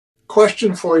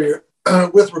question for you.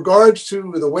 With regards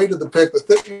to the weight of the pick, the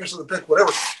thickness of the pick,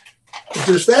 whatever,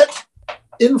 does that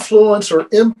influence or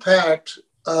impact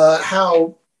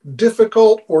how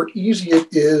difficult or easy it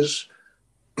is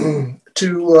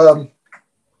to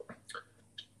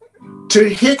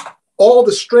hit all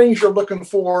the strings you're looking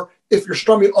for if you're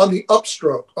strumming on the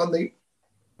upstroke, on the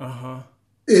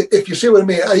if you see what I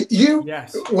mean?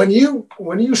 Yes. When you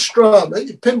strum,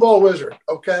 pinball wizard,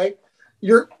 okay,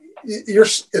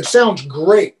 it sounds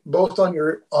great both on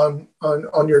your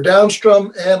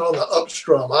downstrum and on the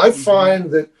upstrum. I find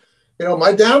that, you know,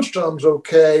 my downstrum's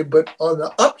okay, but on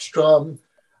the upstrum,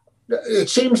 it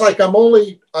seems like I'm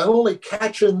only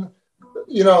catching,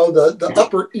 you know, the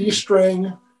upper E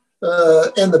string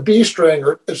and the B string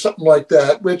or something like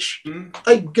that, which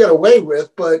I get away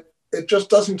with, but it just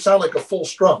doesn't sound like a full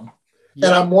strum. Yeah.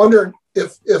 And I'm wondering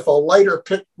if a lighter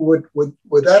pick would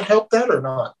that help that or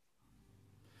not?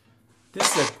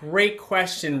 This is a great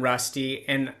question, Rusty,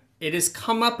 and it has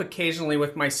come up occasionally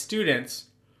with my students.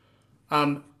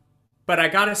 But I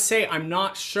gotta say, I'm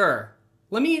not sure.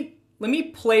 Let me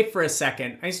play for a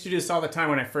second. I used to do this all the time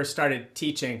when I first started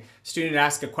teaching. A student would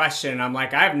ask a question, and I'm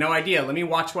like, I have no idea. Let me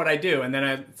watch what I do. And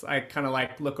then I kind of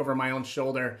like look over my own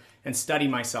shoulder and study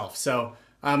myself. So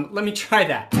let me try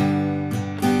that.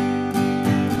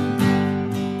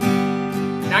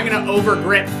 Now I'm gonna over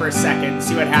grip for a second and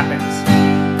see what happens.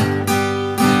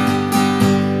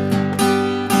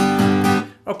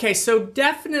 Okay, so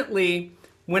definitely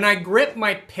when I grip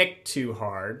my pick too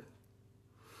hard,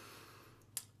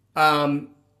 my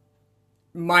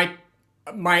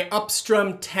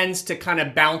upstrum tends to kind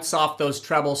of bounce off those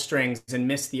treble strings and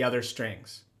miss the other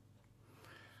strings.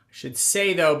 I should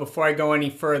say though, before I go any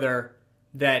further,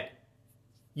 that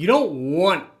you don't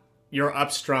want your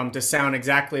upstrum to sound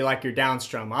exactly like your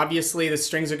downstrum. Obviously the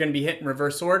strings are going to be hit in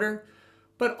reverse order,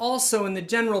 but also in the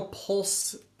general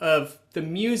pulse of the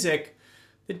music,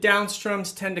 the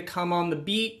downstrums tend to come on the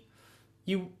beat.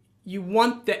 You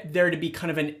want there to be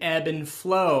kind of an ebb and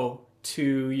flow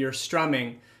to your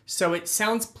strumming. So it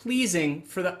sounds pleasing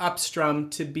for the upstrum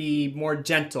to be more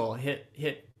gentle,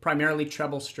 hit primarily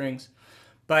treble strings.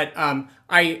 But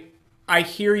I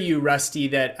hear you, Rusty,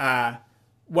 that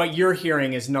what you're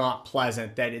hearing is not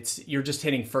pleasant, that you're just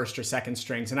hitting first or second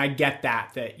strings. And I get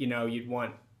that you know, you'd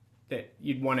want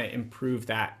to improve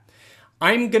that.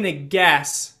 I'm going to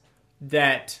guess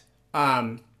that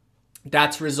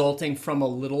that's resulting from a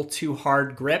little too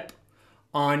hard grip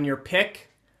on your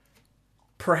pick,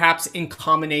 perhaps in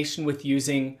combination with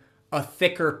using a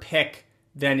thicker pick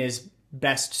than is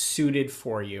best suited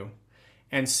for you.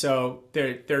 And so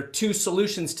there are two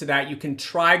solutions to that. You can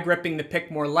try gripping the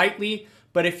pick more lightly,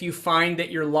 but if you find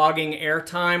that you're logging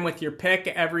airtime with your pick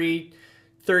every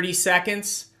 30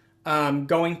 seconds,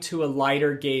 going to a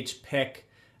lighter gauge pick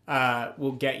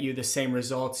will get you the same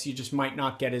results. You just might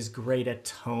not get as great a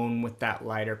tone with that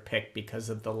lighter pick because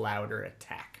of the louder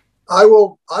attack. I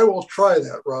will try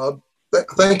that, Rob.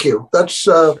 Thank you. That's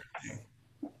good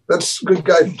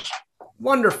guidance.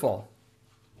 Wonderful.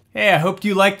 Hey, I hope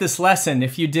you liked this lesson.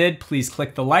 If you did, please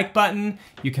click the like button.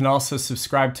 You can also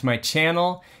subscribe to my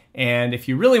channel. And if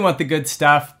you really want the good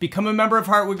stuff, become a member of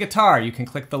Heart with Guitar. You can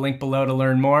click the link below to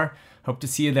learn more. Hope to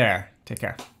see you there. Take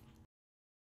care.